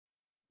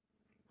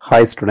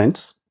Hi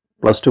students,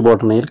 Plus Two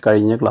Botany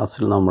കഴിഞ്ഞ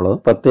ക്ലാസ്സിൽ നമ്മൾ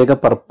പ്രത്യേക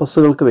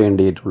പർപ്പസുകൾക്ക്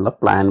വേണ്ടിയിട്ടുള്ള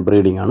പ്ലാൻ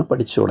ബ്രീഡിംഗ് ആണ്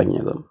പഠിച്ചു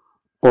തുടങ്ങിയത്.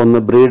 ഒന്ന്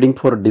ബ്രീഡിംഗ്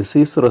ഫോർ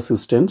ഡിസീസ്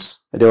റെസിസ്റ്റൻസ്,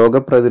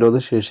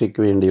 രോഗപ്രതിരോധ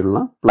ശേഷിക്ക്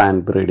വേണ്ടിയുള്ള പ്ലാൻ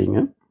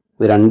ബ്രീഡിംഗ്.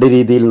 ഇത് രണ്ട്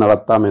രീതിയിൽ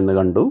നടത്താമെന്ന്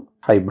കണ്ടു.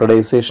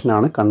 ഹൈബ്രിഡൈസേഷൻ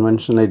ആണ്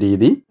കൺവെൻഷണൽ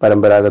രീതി,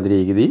 പരമ്പരാഗത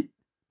രീതി.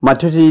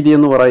 മറ്റൊരു രീതി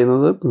എന്ന്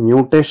പറയുന്നത്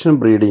മ്യൂട്ടേഷൻ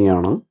ബ്രീഡിംഗ്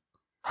ആണ്.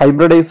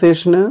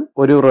 ഹൈബ്രിഡൈസേഷന്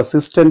ഒരു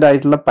റെസിസ്റ്റന്റ്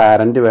ആയിട്ടുള്ള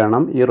പാരന്റ്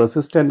വേണം. ഈ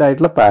റെസിസ്റ്റന്റ്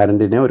ആയിട്ടുള്ള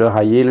പാരന്റിനെ ഒരു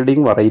ഹൈ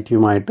യീൽഡിംഗ്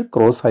വെറൈറ്റിയുമായിട്ട്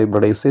ക്രോസ്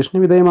ഹൈബ്രിഡൈസേഷന്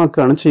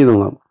വിധേയമാക്കുകയാണ്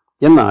ചെയ്യുന്നത്.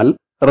 എന്നാൽ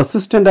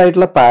റെസിസ്റ്റന്റ്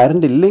ആയിട്ടുള്ള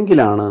പാരന്റ്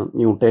ഇല്ലെങ്കിലാണ്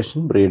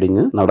മ്യൂട്ടേഷൻ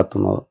ബ്രീഡിംഗ്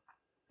നടത്തുന്നത്.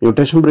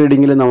 മ്യൂട്ടേഷൻ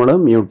ബ്രീഡിംഗിൽ നമ്മൾ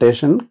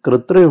മ്യൂട്ടേഷൻ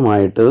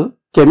കൃത്രിമമായിട്ട്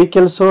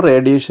കെമിക്കൽസോ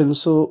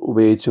റേഡിയേഷൻസോ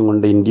ഉപയോഗിച്ചും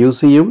കൊണ്ട്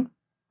ഇൻഡ്യൂസ് ചെയ്യും.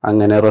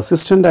 അങ്ങനെ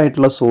റെസിസ്റ്റന്റ്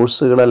ആയിട്ടുള്ള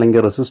സോഴ്സുകൾ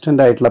അല്ലെങ്കിൽ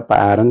റെസിസ്റ്റന്റ് ആയിട്ടുള്ള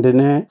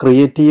പാരന്റിനെ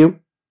ക്രിയേറ്റ് ചെയ്യും.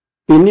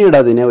 പിന്നീട്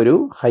അതിനെ ഒരു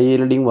high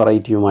yielding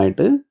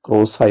വെറൈറ്റിയുമായിട്ട്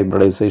cross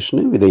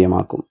ഹൈബ്രിഡൈസേഷന്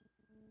വിധേയമാക്കും.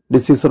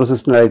 Disease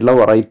resistant ആയിട്ടുള്ള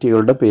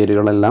വെറൈറ്റികളുടെ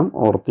പേരുകളെല്ലാം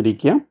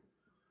ഓർത്തിരിക്കുക.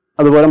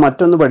 അതുപോലെ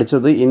മറ്റൊന്ന്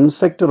പഠിച്ചത്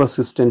ഇൻസെക്ട്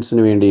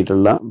റെസിസ്റ്റൻസിന്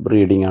വേണ്ടിയിട്ടുള്ള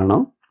ബ്രീഡിംഗ് ആണ്.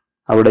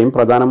 അവിടെയും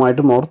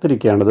പ്രധാനമായിട്ടും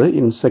ഓർത്തിരിക്കേണ്ടത്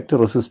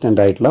ഇൻസെക്ട്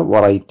റെസിസ്റ്റന്റ് ആയിട്ടുള്ള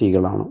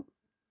വെറൈറ്റികളാണ്.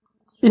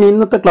 ഇനി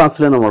ഇന്നത്തെ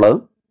ക്ലാസ്സിൽ നമ്മൾ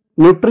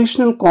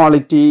ന്യൂട്രീഷണൽ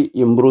ക്വാളിറ്റി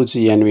ഇംപ്രൂവ്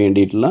ചെയ്യാൻ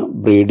വേണ്ടിയിട്ടുള്ള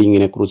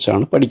ബ്രീഡിങ്ങിനെ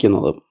കുറിച്ചാണ്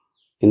പഠിക്കുന്നത്.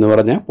 എന്ന്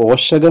പറഞ്ഞാൽ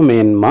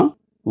പോഷകമേന്മ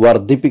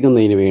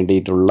വർദ്ധിപ്പിക്കുന്നതിന്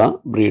വേണ്ടിയിട്ടുള്ള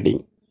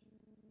ബ്രീഡിംഗ്.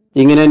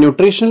 ഇങ്ങനെ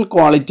ന്യൂട്രീഷണൽ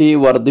ക്വാളിറ്റി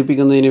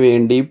വർദ്ധിപ്പിക്കുന്നതിന്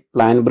വേണ്ടി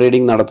പ്ലാൻ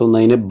ബ്രീഡിംഗ്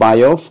നടത്തുന്നതിന്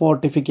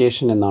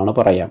ബയോഫോർട്ടിഫിക്കേഷൻ എന്നാണ്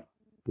പറയാം.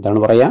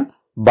 എന്താണ് പറയാ?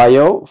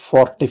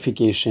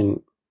 Biofortification.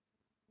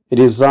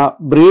 It is A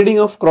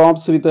breeding of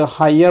crops with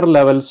higher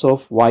levels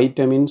of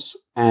vitamins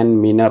and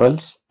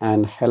minerals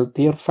and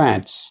healthier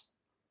fats.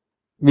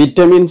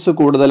 Vitamins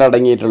കൂടുതൽ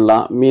അടങ്ങിയിട്ടുള്ള,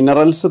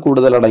 മിനറൽസ്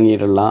കൂടുതൽ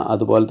അടങ്ങിയിട്ടുള്ള,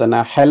 അതുപോലെ തന്നെ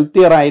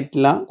ഹെൽത്തിയർ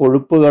ആയിട്ടുള്ള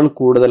കൊഴുപ്പുകൾ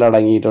കൂടുതൽ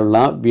അടങ്ങിയിട്ടുള്ള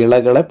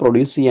വിളകളെ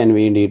പ്രൊഡ്യൂസ് ചെയ്യാൻ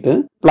വേണ്ടിയിട്ട്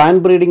പ്ലാൻ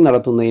ബ്രീഡിംഗ്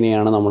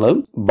നടത്തുന്നതിനെയാണ് നമ്മൾ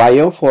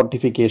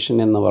ബയോഫോർട്ടിഫിക്കേഷൻ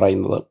എന്ന്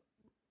പറയുന്നത്.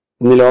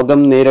 ഇന്ന്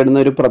ലോകം നേരിടുന്ന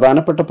ഒരു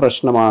പ്രധാനപ്പെട്ട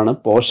പ്രശ്നമാണ്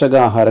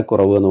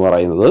പോഷകാഹാരക്കുറവ് എന്ന്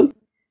പറയുന്നത്.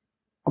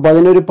 അപ്പൊ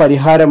അതിനൊരു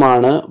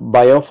പരിഹാരമാണ്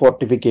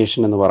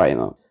ബയോഫോർട്ടിഫിക്കേഷൻ എന്ന്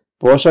പറയുന്നത്.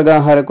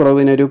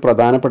 പോഷകാഹാരക്കുറവിനൊരു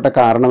പ്രധാനപ്പെട്ട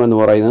കാരണം എന്ന്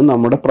പറയുന്നത്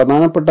നമ്മുടെ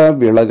പ്രധാനപ്പെട്ട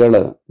വിളകള്,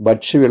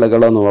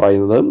 ഭക്ഷ്യവിളകൾ എന്ന്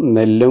പറയുന്നത്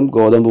നെല്ലും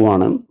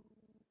ഗോതമ്പുമാണ്.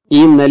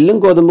 ഈ നെല്ലും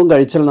ഗോതമ്പും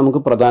കഴിച്ചാൽ നമുക്ക്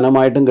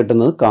പ്രധാനമായിട്ടും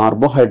കിട്ടുന്നത്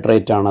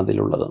കാർബോഹൈഡ്രേറ്റ് ആണ്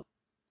അതിലുള്ളത്.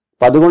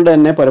 അപ്പം അതുകൊണ്ട്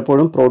തന്നെ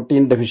പലപ്പോഴും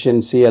പ്രോട്ടീൻ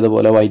ഡെഫിഷ്യൻസി,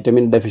 അതുപോലെ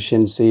വൈറ്റമിൻ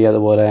ഡെഫിഷ്യൻസി,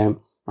 അതുപോലെ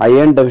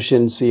അയൺ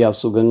ഡെഫിഷ്യൻസി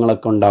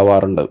അസുഖങ്ങളൊക്കെ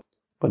ഉണ്ടാവാറുണ്ട്.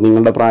 അപ്പം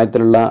നിങ്ങളുടെ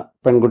പ്രായത്തിലുള്ള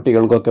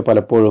പെൺകുട്ടികൾക്കൊക്കെ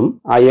പലപ്പോഴും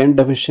അയൺ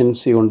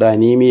ഡെഫിഷ്യൻസി കൊണ്ട്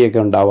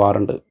അനീമിയൊക്കെ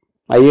ഉണ്ടാവാറുണ്ട്.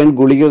 അയൺ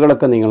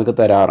ഗുളികകളൊക്കെ നിങ്ങൾക്ക്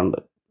തരാറുണ്ട്.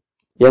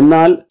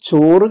 എന്നാൽ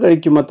ചോറ്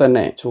കഴിക്കുമ്പോൾ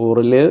തന്നെ,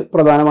 ചോറിൽ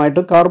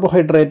പ്രധാനമായിട്ടും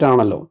കാർബോഹൈഡ്രേറ്റ്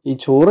ആണല്ലോ, ഈ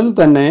ചോറിൽ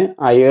തന്നെ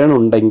അയൺ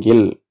ഉണ്ടെങ്കിൽ,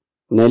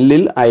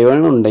 നെല്ലിൽ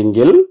അയൺ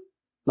ഉണ്ടെങ്കിൽ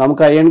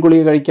നമുക്ക് അയൺ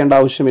ഗുളിക കഴിക്കേണ്ട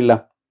ആവശ്യമില്ല.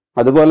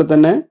 അതുപോലെ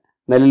തന്നെ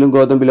നെല്ലിലും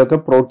ഗോതമ്പിലൊക്കെ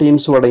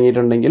പ്രോട്ടീൻസ്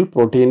അടങ്ങിയിട്ടുണ്ടെങ്കിൽ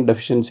പ്രോട്ടീൻ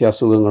ഡെഫിഷ്യൻസി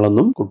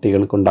അസുഖങ്ങളൊന്നും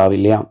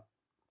കുട്ടികൾക്കുണ്ടാവില്ല.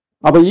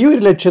 അപ്പൊ ഈ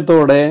ഒരു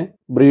ലക്ഷ്യത്തോടെ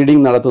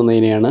ബ്രീഡിംഗ്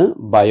നടത്തുന്നതിനെയാണ്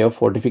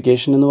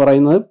ബയോഫോർട്ടിഫിക്കേഷൻ എന്ന്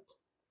പറയുന്നത്.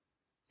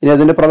 ഇനി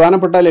അതിന്റെ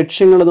പ്രധാനപ്പെട്ട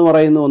ലക്ഷ്യങ്ങൾ എന്ന്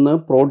പറയുന്ന ഒന്ന്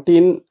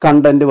പ്രോട്ടീൻ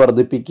കണ്ടന്റ്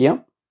വർദ്ധിപ്പിക്കുക,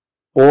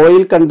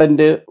 ഓയിൽ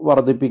കണ്ടന്റ്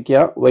വർദ്ധിപ്പിക്കുക,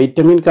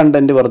 വൈറ്റമിൻ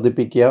കണ്ടന്റ്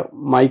വർദ്ധിപ്പിക്കുക,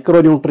 മൈക്രോ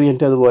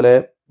ന്യൂട്രിയന്റ് അതുപോലെ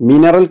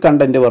മിനറൽ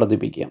കണ്ടന്റ്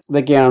വർദ്ധിപ്പിക്കുക.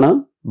 ഇതൊക്കെയാണ്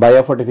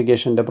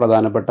ബയോഫോർട്ടിഫിക്കേഷന്റെ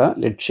പ്രധാനപ്പെട്ട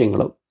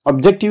ലക്ഷ്യങ്ങൾ.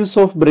 Objectives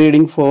of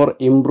breeding four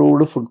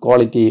improved food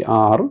quality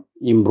R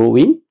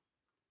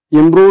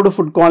improved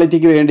food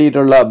ക്വാളിറ്റിക്ക്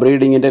വേണ്ടിയിട്ടുള്ള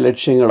ബ്രീഡിങ്ങിന്റെ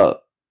ലക്ഷ്യങ്ങൾ: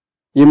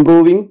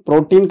 improving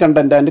protein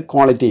content and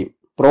quality.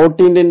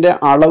 പ്രോട്ടീനിന്റെ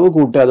അളവ്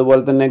കൂട്ടുക,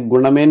 അതുപോലെ തന്നെ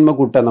ഗുണമേന്മ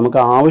കൂട്ടുക.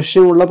 നമുക്ക്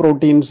ആവശ്യമുള്ള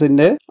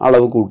പ്രോട്ടീൻസിന്റെ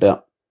അളവ് കൂട്ടുക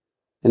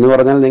എന്ന്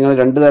പറഞ്ഞാൽ നിങ്ങൾ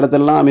രണ്ട്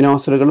തരത്തിലുള്ള അമിനോ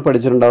ആസിഡുകൾ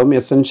പഠിച്ചിട്ടുണ്ടാവും.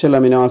 Essential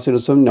amino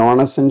ആസിഡ്സും non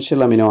essential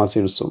amino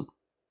ആസിഡ്സും.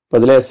 അപ്പൊ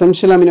അതിൽ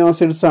എസെൻഷ്യൽ അമിനോ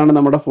ആസിഡ്സ് ആണ്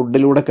നമ്മുടെ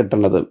ഫുഡിലൂടെ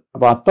കിട്ടേണ്ടത്.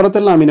 അപ്പൊ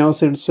അത്തരത്തിലുള്ള അമിനോ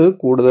ആസിഡ്സ്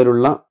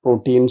കൂടുതലുള്ള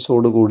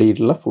പ്രോട്ടീൻസോട്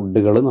കൂടിയിട്ടുള്ള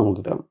ഫുഡുകൾ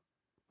നമുക്ക് കിട്ടാം.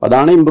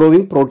 അതാണ്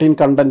improving protein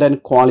content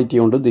and quality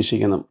കൊണ്ട്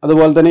ഉദ്ദേശിക്കുന്നത്.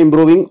 അതുപോലെ തന്നെ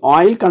improving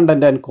oil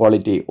content and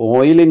quality.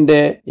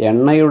 ഓയിലിന്റെ,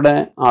 എണ്ണയുടെ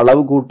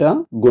അളവ് കൂട്ടുക,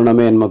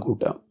 ഗുണമേന്മ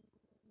കൂട്ടുക.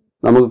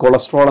 നമുക്ക്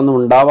കൊളസ്ട്രോൾ ഒന്നും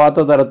ഉണ്ടാവാത്ത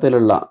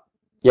തരത്തിലുള്ള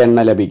എണ്ണ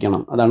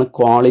ലഭിക്കണം. അതാണ്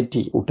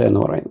ക്വാളിറ്റി കൂട്ടുക എന്ന്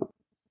പറയുന്നത്.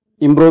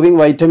 ഇംപ്രൂവിംഗ്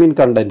വൈറ്റമിൻ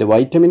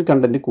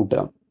കണ്ടന്റ്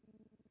കൂട്ടുക.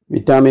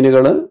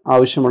 വിറ്റാമിനുകൾ,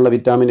 ആവശ്യമുള്ള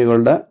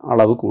വിറ്റാമിനുകളുടെ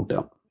അളവ്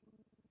കൂട്ടുക.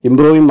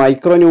 Improving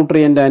micro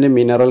nutrient and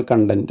mineral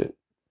content.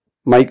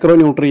 Micro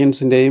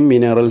ന്യൂട്രിയൻസിന്റെയും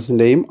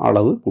മിനറൽസിന്റെയും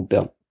അളവ്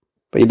കൂട്ടുക.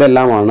 അപ്പൊ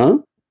ഇതെല്ലാമാണ്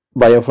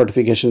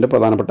ബയോഫോർട്ടിഫിക്കേഷന്റെ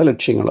പ്രധാനപ്പെട്ട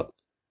ലക്ഷ്യങ്ങൾ.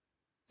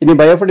 ഇനി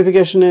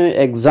ബയോഫോർട്ടിഫിക്കേഷന്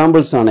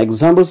എക്സാമ്പിൾസ് ആണ്.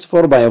 Examples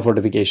for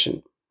biofortification: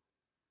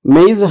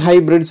 maize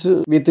hybrids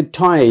with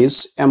twice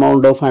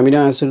amount of amino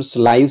acids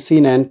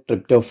lysine and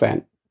tryptophan.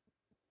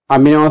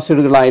 Amino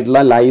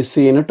ആസിഡുകളായിട്ടുള്ള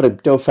lysine,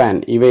 tryptophan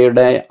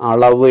ഇവയുടെ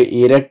അളവ്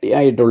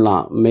ഇരട്ടിയായിട്ടുള്ള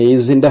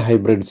മെയ്സിന്റെ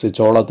ഹൈബ്രിഡ്സ്,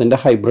 ചോളത്തിന്റെ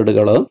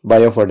ഹൈബ്രിഡുകൾ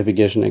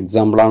ബയോഫോർട്ടിഫിക്കേഷൻ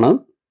എക്സാമ്പിൾ ആണ്.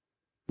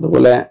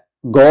 അതുപോലെ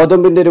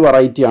ഗോതമ്പിന്റെ ഒരു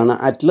വെറൈറ്റിയാണ്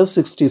അറ്റ്ലസ്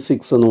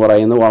 66 എന്ന്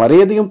പറയുന്നത്.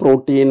 വളരെയധികം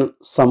പ്രോട്ടീൻ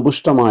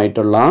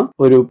സമ്പുഷ്ടമായിട്ടുള്ള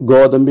ഒരു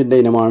ഗോതമ്പിന്റെ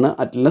ഇനമാണ്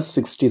അറ്റ്ലസ്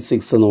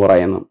 66 എന്ന്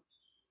പറയുന്നത്.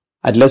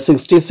 Atlas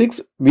 66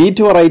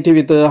 wheat variety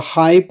with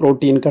high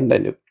protein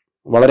content.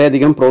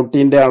 വളരെയധികം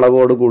പ്രോട്ടീന്റെ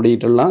അളവോട്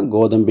കൂടിയിട്ടുള്ള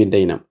ഗോതമ്പിന്റെ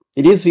ഇനം.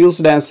 It is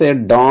used as a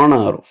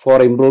donor for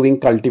improving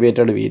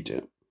cultivated wheat.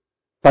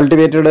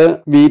 Cultivated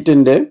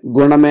വീറ്റിന്റെ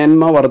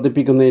ഗുണമേന്മ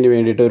വർദ്ധിപ്പിക്കുന്നതിന്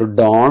വേണ്ടിയിട്ട് ഒരു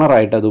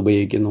ഡോണറായിട്ട് അത്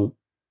ഉപയോഗിക്കുന്നു.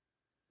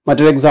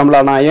 മറ്റൊരു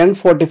എക്സാമ്പിളാണ് അയൺ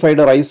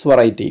ഫോർട്ടിഫൈഡ് റൈസ്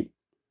വെറൈറ്റി,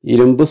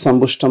 ഇരുമ്പ്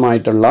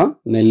സമ്പുഷ്ടമായിട്ടുള്ള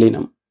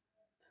നെല്ലിനം.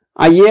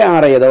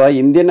 IARI അഥവാ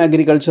Indian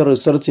agriculture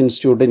research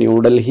institute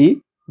New Delhi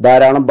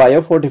ധാരാളം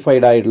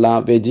ബയോഫോർട്ടിഫൈഡ് ആയിട്ടുള്ള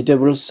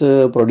വെജിറ്റബിൾസ്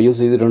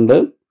പ്രൊഡ്യൂസ് ചെയ്തിട്ടുണ്ട്.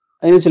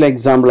 അതിന് ചില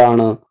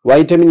എക്സാമ്പിളാണ്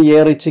vitamin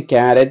A rich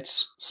carrots,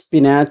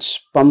 spinach,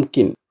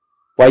 pumpkin.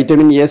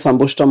 Vitamin A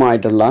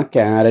സമ്പുഷ്ടമായിട്ടുള്ള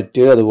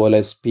carrot, അതുപോലെ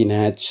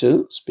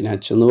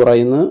സ്പിനാച്ച് എന്ന്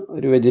പറയുന്ന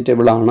ഒരു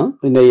വെജിറ്റബിൾ ആണ്.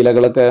 ഇതിന്റെ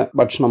ഇലകളൊക്കെ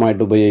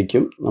ഭക്ഷണമായിട്ട്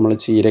ഉപയോഗിക്കും, നമ്മൾ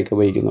ചീരയൊക്കെ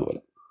ഉപയോഗിക്കുന്ന പോലെ.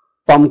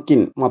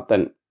 പംകിൻ,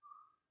 മത്തൻ.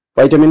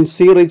 Vitamin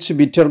C rich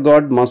bitter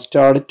God,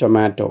 mustard,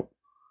 tomato.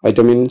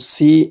 Vitamin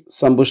C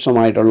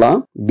സമ്പുഷ്ടമായിട്ടുള്ള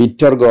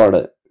bitter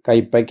God,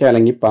 കൈപ്പയ്ക്ക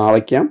അല്ലെങ്കിൽ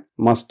പാവയ്ക്ക,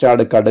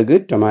 മസ്റ്റാർഡ്, കടുക്,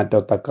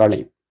 ടൊമാറ്റോ,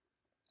 തക്കാളി.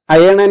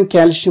 Iron and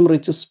calcium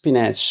rich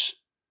spinach,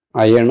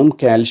 അയണും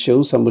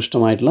കാൽഷ്യവും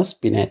സമ്പുഷ്ടമായിട്ടുള്ള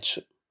spinach.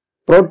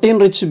 Protein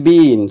rich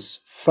beans,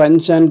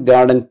 French and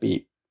garden P.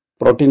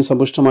 Protein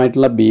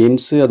സമ്പുഷ്ടമായിട്ടുള്ള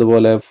beans,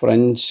 അതുപോലെ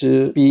ഫ്രഞ്ച്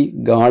പീ,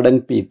 ഗാർഡൻ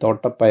പീ,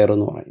 തോട്ടപ്പയർ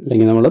എന്ന് പറയും,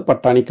 അല്ലെങ്കിൽ നമ്മൾ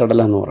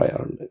പട്ടാണിക്കടല എന്ന്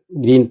പറയാറുണ്ട്,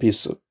 green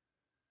peas.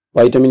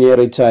 Vitamin A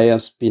rich ആയ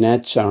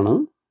സ്പിനാച്ച് ആണ്,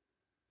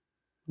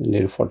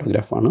 ഇതിൻ്റെ ഒരു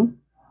ഫോട്ടോഗ്രാഫാണ്.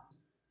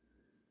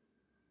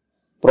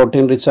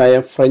 പ്രോട്ടീൻ റിച്ച് ആയ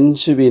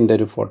ഫ്രഞ്ച് ബീൻ്റെ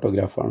ഒരു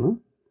ഫോട്ടോഗ്രാഫാണ്.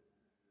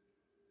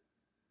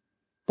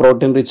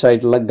 പ്രോട്ടീൻ റിച്ച്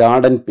ആയിട്ടുള്ള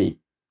ഗാർഡൻ പീ,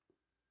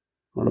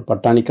 നമ്മുടെ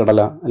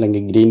പട്ടാണിക്കടല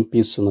അല്ലെങ്കിൽ ഗ്രീൻ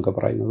പീസ് എന്നൊക്കെ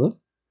പറയുന്നത്.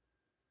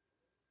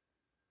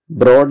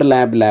 ബ്രോഡ്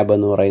ലാബ്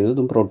എന്ന്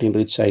പറയുന്നതും പ്രോട്ടീൻ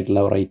റിച്ച്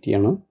ആയിട്ടുള്ള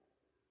വെറൈറ്റിയാണ്.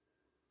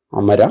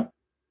 അമര,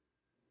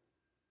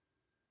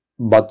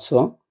 ബത്സ.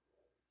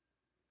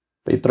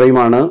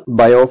 ഇത്രയുമാണ്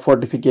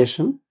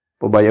ബയോഫോർട്ടിഫിക്കേഷൻ.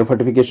 ഇപ്പോൾ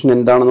ബയോഫോർട്ടിഫിക്കേഷൻ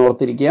എന്താണെന്ന്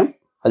ഓർത്തിരിക്കുക,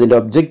 അതിൻ്റെ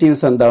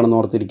ഒബ്ജക്റ്റീവ്സ് എന്താണെന്ന്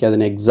ഓർത്തിരിക്കുക,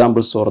 അതിന്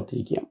എക്സാമ്പിൾസ്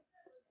ഓർത്തിരിക്കുക.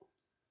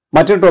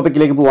 മറ്റൊരു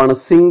ടോപ്പിക്കിലേക്ക് പോവാണ്,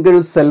 single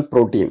cell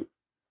protein.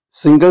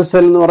 Single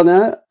cell എന്ന്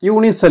പറഞ്ഞാൽ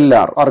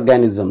യൂണിസെല്ലാർ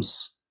ഓർഗാനിസംസ്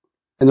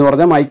എന്ന്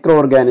പറഞ്ഞാൽ micro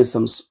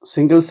organisms.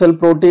 Single cell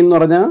protein എന്ന്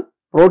പറഞ്ഞാൽ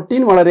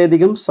പ്രോട്ടീൻ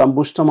വളരെയധികം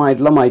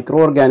സമ്പുഷ്ടമായിട്ടുള്ള മൈക്രോ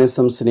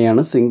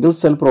ഓർഗാനിസംസിനെയാണ് സിംഗിൾ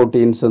സെൽ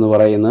പ്രോട്ടീൻസ് എന്ന്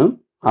പറയുന്നത്.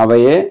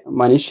 അവയെ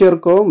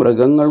മനുഷ്യർക്കോ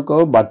മൃഗങ്ങൾക്കോ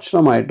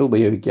ഭക്ഷണമായിട്ട്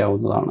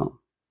ഉപയോഗിക്കാവുന്നതാണ്.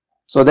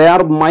 So they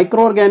are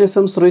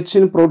microorganisms rich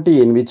in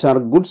protein which are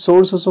good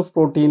sources of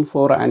protein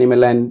for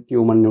animal and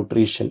human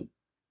nutrition.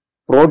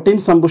 Protein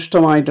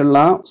സമ്പുഷ്ടമായിട്ടുള്ള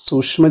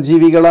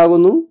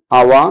സൂക്ഷ്മജീവികളാകുന്നു.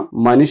 അവ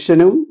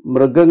മനുഷ്യനും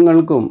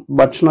മൃഗങ്ങൾക്കും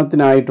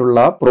ഭക്ഷണത്തിനായിട്ടുള്ള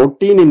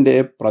പ്രോട്ടീനിന്റെ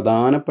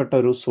പ്രധാനപ്പെട്ട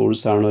ഒരു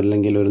സോഴ്സാണ്,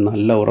 അല്ലെങ്കിൽ ഒരു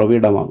നല്ല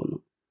ഉറവിടമാകുന്നു.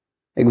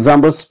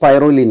 Example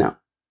spirulina.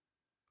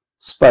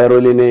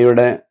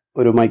 സ്പൈറുലിനയുടെ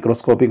ഒരു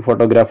മൈക്രോസ്കോപ്പിക്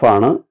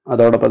ഫോട്ടോഗ്രാഫാണ്.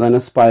 അതോടൊപ്പം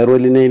തന്നെ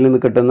സ്പൈറുലിനയിൽ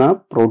നിന്ന് കിട്ടുന്ന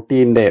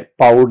പ്രോട്ടീന്റെ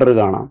പൗഡർ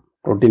കാണാം.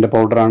 പ്രോട്ടീൻ്റെ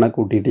പൗഡറാണ്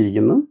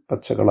കൂട്ടിയിട്ടിരിക്കുന്നത്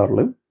പച്ച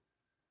കളറിൽ.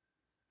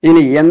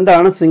 ഇനി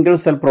എന്താണ് single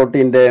cell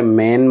പ്രോട്ടീൻ്റെ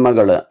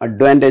മേന്മകൾ,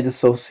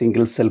 advantages of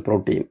single cell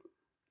protein?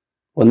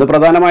 ഒന്ന്,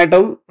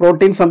 പ്രധാനമായിട്ടും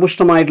പ്രോട്ടീൻ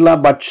സമ്പുഷ്ടമായിട്ടുള്ള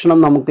ഭക്ഷണം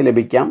നമുക്ക്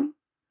ലഭിക്കാം.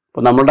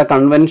 ഇപ്പോൾ നമ്മുടെ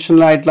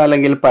കൺവെൻഷനൽ ആയിട്ടുള്ള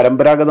അല്ലെങ്കിൽ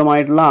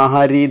പരമ്പരാഗതമായിട്ടുള്ള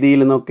ആഹാര രീതിയിൽ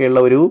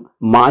നിന്നൊക്കെയുള്ള ഒരു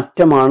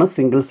മാറ്റമാണ്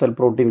സിംഗിൾ സെൽ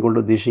പ്രോട്ടീൻ കൊണ്ട്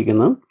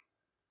ഉദ്ദേശിക്കുന്നത്.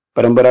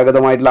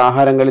 പരമ്പരാഗതമായിട്ടുള്ള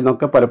ആഹാരങ്ങളിൽ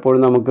നിന്നൊക്കെ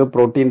പലപ്പോഴും നമുക്ക്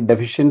പ്രോട്ടീൻ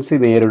ഡെഫിഷ്യൻസി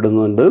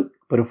നേരിടുന്നുണ്ട്.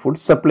 ഒരു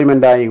ഫുഡ്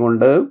സപ്ലിമെൻ്റ്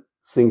ആയിക്കൊണ്ട്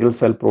സിംഗിൾ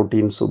സെൽ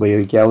പ്രോട്ടീൻസ്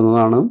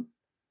ഉപയോഗിക്കാവുന്നതാണ്.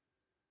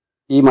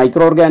 ഈ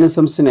മൈക്രോ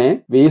ഓർഗാനിസംസിനെ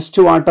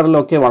വേസ്റ്റ്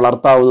വാട്ടറിലൊക്കെ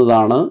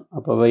വളർത്താവുന്നതാണ്.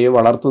 അപ്പോൾ അവയെ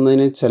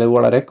വളർത്തുന്നതിന് ചെലവ്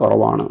വളരെ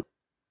കുറവാണ്.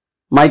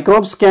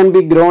 Microbes can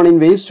be grown in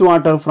waste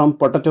water from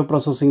potato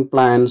processing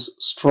plants,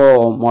 straw,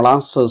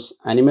 molasses,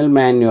 animal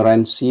manure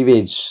and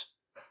sewage.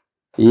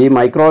 ഈ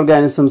മൈക്രോ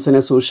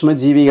ഓർഗാനിസംസിനെ,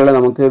 സൂക്ഷ്മജീവികളെ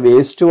നമുക്ക്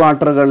വേസ്റ്റ്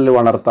വാട്ടറുകളിൽ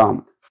വളർത്താം.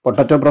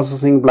 പൊട്ടറ്റോ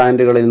പ്രോസസിംഗ്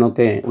പ്ലാന്റുകളിൽ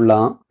നിന്നൊക്കെ ഉള്ള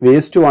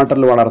വേസ്റ്റ്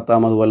വാട്ടറിൽ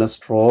വളർത്താം. അതുപോലെ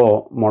സ്ട്രോ,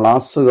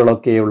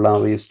 മൊളാസുകളൊക്കെയുള്ള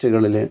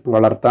വേസ്റ്റുകളിൽ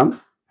വളർത്താം.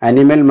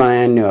 അനിമൽ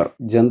മാന്യൂർ,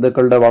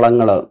 ജന്തുക്കളുടെ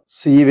വളങ്ങൾ,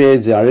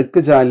 സീവേജ്,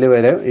 അഴുക്കുചാല്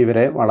വരെ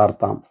ഇവരെ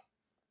വളർത്താം.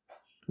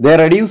 ദേ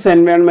റെഡ്യൂസ്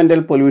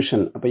എൻവയോൺമെന്റൽ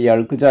പൊല്യൂഷൻ. അപ്പൊ ഈ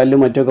അഴുക്കുചാലിലും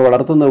മറ്റൊക്കെ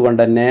വളർത്തുന്നത്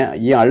കൊണ്ട് തന്നെ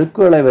ഈ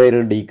അഴുക്കുകളെ വേറെ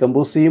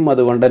ഡീകമ്പോസ് ചെയ്യും.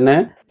 അതുകൊണ്ട് തന്നെ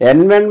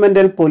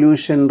എൻവയോൺമെന്റൽ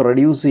പൊല്യൂഷൻ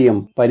റെഡ്യൂസ് ചെയ്യും.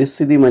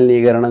 പരിസ്ഥിതി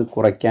മലിനീകരണം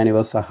കുറയ്ക്കാൻ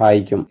ഇവ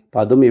സഹായിക്കും.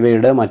 അപ്പൊ അതും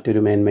ഇവയുടെ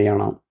മറ്റൊരു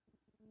മേന്മയാണ്.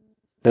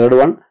 Third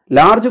one,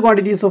 large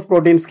quantities of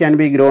proteins can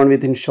be grown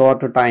within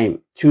short time.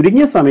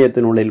 ചുരുങ്ങിയ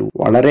സമയത്തിനുള്ളിൽ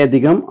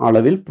വളരെയധികം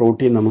അളവിൽ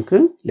പ്രോട്ടീൻ നമുക്ക്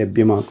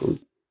ലഭ്യമാക്കും.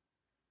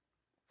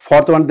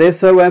 Fourth one, they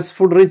serve as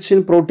food rich in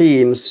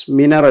proteins,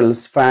 minerals,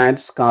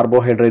 fats,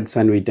 carbohydrates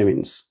and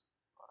vitamins.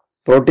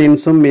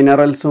 പ്രോട്ടീൻസും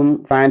മിനറൽസും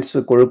fats,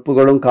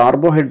 കൊഴുപ്പുകളും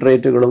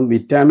കാർബോഹൈഡ്രേറ്റുകളും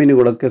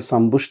വിറ്റാമിനുകളൊക്കെ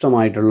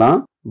സമ്പുഷ്ടമായിട്ടുള്ള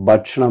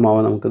ഭക്ഷണം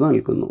അവ നമുക്ക്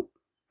നൽകുന്നു.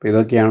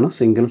 ഇതൊക്കെയാണ്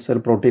സിംഗിൾ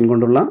സെൽ പ്രോട്ടീൻ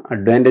കൊണ്ടുള്ള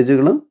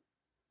അഡ്വാൻറ്റേജുകൾ.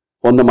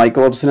 ഒന്ന്,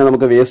 മൈക്രോബ്സിനെ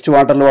നമുക്ക് വേസ്റ്റ്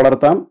വാട്ടറിൽ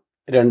വളർത്താം.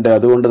 രണ്ട്,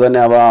 അതുകൊണ്ട്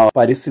തന്നെ അവ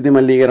പരിസ്ഥിതി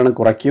മലിനീകരണം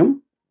കുറയ്ക്കും.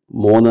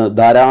 മൂന്ന്,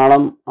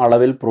 ധാരാളം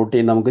അളവിൽ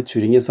പ്രോട്ടീൻ നമുക്ക്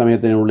ചുരുങ്ങിയ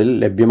സമയത്തിനുള്ളിൽ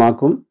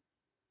ലഭ്യമാക്കും.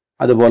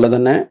 അതുപോലെ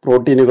തന്നെ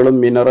പ്രോട്ടീനുകളും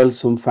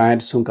മിനറൽസും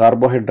ഫാറ്റ്സും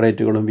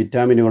കാർബോഹൈഡ്രേറ്റുകളും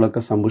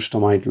വിറ്റാമിനുകളൊക്കെ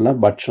സമ്പുഷ്ടമായിട്ടുള്ള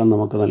ഭക്ഷണം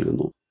നമുക്ക്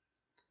നൽകുന്നു.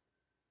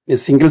 ഈ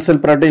സിംഗിൾ സെൽ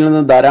പ്രോട്ടീനിൽ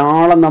നിന്ന്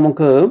ധാരാളം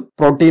നമുക്ക്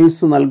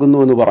പ്രോട്ടീൻസ് നൽകുന്നു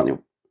എന്ന് പറഞ്ഞു.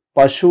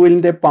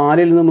 പശുവിൻ്റെ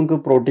പാലിൽ നിന്ന് നമുക്ക്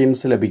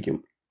പ്രോട്ടീൻസ് ലഭിക്കും.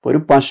 ഒരു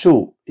പശു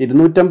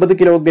 250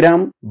 കിലോഗ്രാം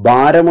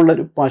ഭാരമുള്ള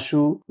ഒരു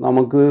പശു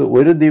നമുക്ക്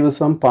ഒരു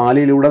ദിവസം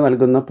പാലിലൂടെ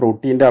നൽകുന്ന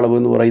പ്രോട്ടീന്റെ അളവ്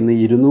എന്ന് പറയുന്നത്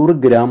 200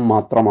 ഗ്രാം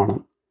മാത്രമാണ്.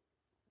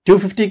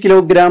 250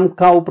 kilogram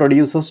cow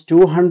produces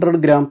 200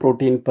 gram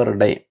protein per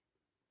day.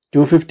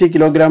 250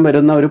 kilogram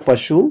വരുന്ന ഒരു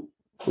പശു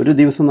ഒരു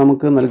ദിവസം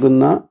നമുക്ക്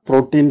നൽകുന്ന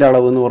പ്രോട്ടീന്റെ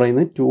അളവ് എന്ന്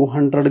പറയുന്നത്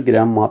 200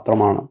 ഗ്രാം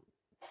മാത്രമാണ്.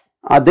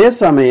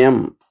 അതേസമയം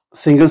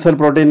സിംഗിൾ സെൽ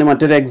പ്രോട്ടീന്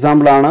മറ്റൊരു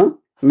എക്സാമ്പിൾ ആണ്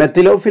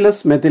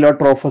മെത്തിലോഫിലസ്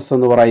മെത്തിലോട്രോഫസ്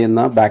എന്ന്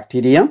പറയുന്ന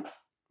ബാക്ടീരിയ.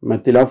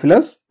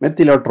 മെത്തിലോഫിലസ്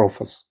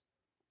മെത്തിലോട്രോഫസ്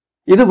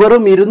ഇത്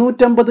വെറും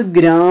 250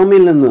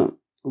 ഗ്രാമിൽ നിന്ന്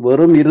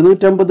വെറും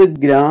 250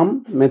 ഗ്രാം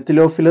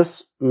മെത്തിലോഫിലസ്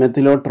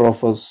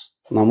മെത്തിലോട്രോഫസ്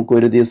നമുക്ക്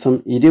ഒരു ദിവസം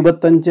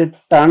 25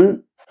 ടൺ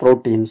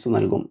പ്രോട്ടീൻസ്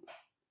നൽകും.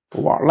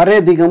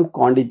 വളരെയധികം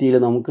ക്വാണ്ടിറ്റിയിൽ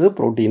നമുക്ക്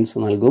പ്രോട്ടീൻസ്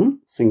നൽകും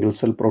സിംഗിൾ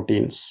സെൽ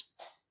പ്രോട്ടീൻസ്.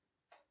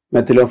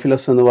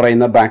 മെത്തിലോഫിലസ് എന്ന്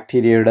പറയുന്ന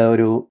ബാക്ടീരിയയുടെ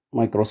ഒരു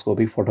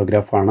മൈക്രോസ്കോപ്പിക്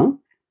ഫോട്ടോഗ്രാഫാണ്.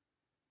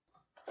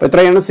 അപ്പോൾ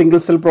എത്രയാണ് single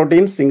cell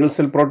protein? Single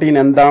cell protein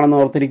എന്താണെന്ന്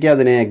ഓർത്തിരിക്കുക.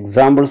 അതിന്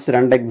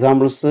രണ്ട്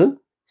എക്സാമ്പിൾസ്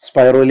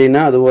സ്പൈറുലിന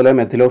അതുപോലെ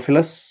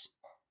മെത്തിലോഫിലസ്,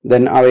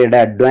 ദെൻ അവയുടെ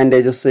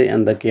അഡ്വാൻറ്റേജസ്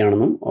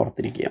എന്തൊക്കെയാണെന്നും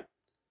ഓർത്തിരിക്കുക.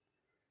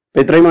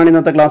 അപ്പോൾ ഇത്രയുമാണ്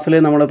ഇന്നത്തെ ക്ലാസ്സിൽ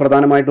നമ്മൾ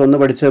പ്രധാനമായിട്ടും ഒന്ന്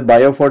പഠിച്ച്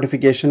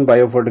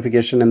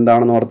ബയോഫോർട്ടിഫിക്കേഷൻ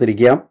എന്താണെന്ന്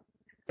ഓർത്തിരിക്കുക.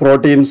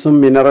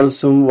 പ്രോട്ടീൻസും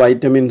മിനറൽസും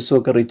വൈറ്റമിൻസും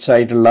ഒക്കെ റിച്ച്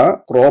ആയിട്ടുള്ള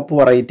ക്രോപ്പ്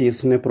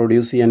വെറൈറ്റീസിനെ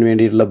പ്രൊഡ്യൂസ് ചെയ്യാൻ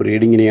വേണ്ടിയിട്ടുള്ള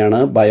ബ്രീഡിങ്ങിനെയാണ്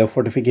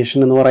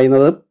ബയോഫോർട്ടിഫിക്കേഷൻ എന്ന്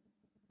പറയുന്നത്.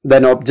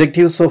 ദെൻ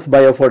ഒബ്ജക്റ്റീവ്സ് ഓഫ്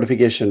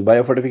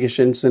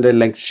ബയോഫോർട്ടിഫിക്കേഷൻസിന്റെ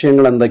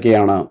ലക്ഷ്യങ്ങൾ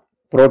എന്തൊക്കെയാണ്?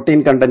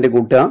 പ്രോട്ടീൻ കണ്ടന്റ്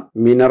കൂട്ടുക,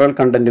 മിനറൽ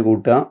കണ്ടന്റ്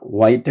കൂട്ടുക,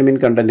 വൈറ്റമിൻ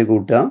കണ്ടന്റ്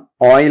കൂട്ടുക,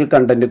 ഓയിൽ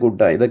കണ്ടന്റ്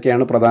കൂട്ടുക.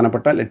 ഇതൊക്കെയാണ്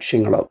പ്രധാനപ്പെട്ട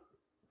ലക്ഷ്യങ്ങൾ.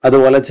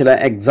 അതുപോലെ ചില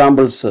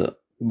എക്സാമ്പിൾസ്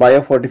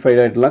ബയോഫോർട്ടിഫൈഡ്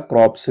ആയിട്ടുള്ള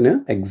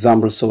ക്രോപ്സിന്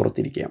എക്സാമ്പിൾസ്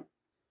ഓർത്തിരിക്കുക.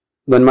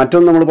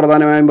 മറ്റൊന്ന് നമ്മൾ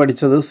പ്രധാനമായും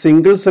പഠിച്ചത്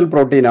സിംഗിൾ സെൽ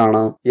പ്രോട്ടീൻ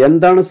ആണ്.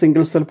 എന്താണ്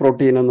സിംഗിൾ സെൽ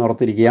പ്രോട്ടീൻ എന്ന്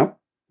ഓർത്തിരിക്കുക.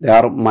 They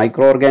are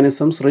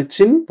microorganisms rich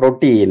in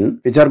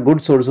protein which are good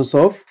sources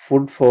of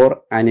food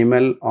for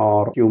animal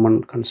or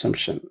human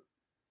consumption.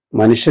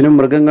 മനുഷ്യനും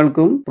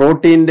മൃഗങ്ങൾക്കും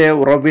പ്രോട്ടീന്റെ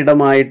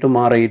ഉറവിടമായിട്ട്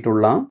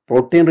മാറിയിട്ടുള്ള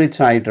പ്രോട്ടീൻ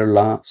റിച്ച്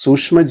ആയിട്ടുള്ള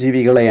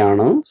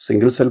സൂക്ഷ്മജീവികളെയാണ്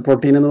സിംഗിൾ സെൽ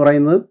പ്രോട്ടീൻ എന്ന്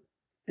പറയുന്നത്.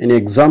 ഇനി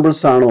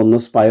എക്സാമ്പിൾസ് ആണ്, ഒന്ന്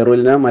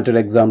സ്പൈറുലിന, മറ്റൊരു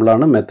എക്സാമ്പിൾ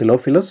ആണ്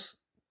മെത്തിലോഫിലസ്.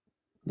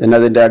 then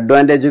അതിന്റെ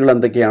അഡ്വാൻറ്റേജുകൾ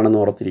എന്തൊക്കെയാണെന്ന്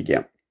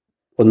ഓർത്തിരിക്കാം.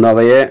 ഒന്ന്,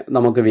 അവയെ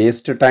നമുക്ക്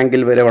വേസ്റ്റ്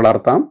ടാങ്കിൽ വരെ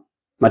വളർത്താം.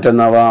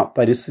 മറ്റൊന്ന്, അവ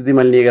പരിസ്ഥിതി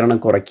മലിനീകരണം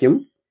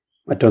കുറയ്ക്കും.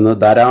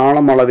 മറ്റൊന്ന്,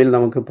 ധാരാളം അളവിൽ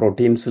നമുക്ക്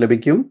പ്രോട്ടീൻസ്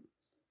ലഭിക്കും.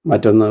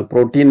 മറ്റൊന്ന്,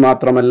 പ്രോട്ടീൻ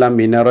മാത്രമല്ല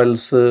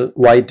മിനറൽസ്,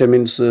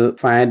 വൈറ്റമിൻസ്,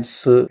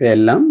 ഫാറ്റ്സ്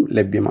എല്ലാം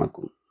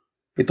ലഭ്യമാക്കും.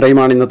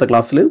 ഇത്രയുമാണ് ഇന്നത്തെ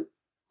ക്ലാസ്സിൽ.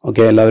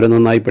 ഓക്കെ, എല്ലാവരും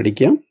നന്നായി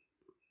പഠിക്കാം.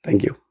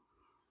 Thank you.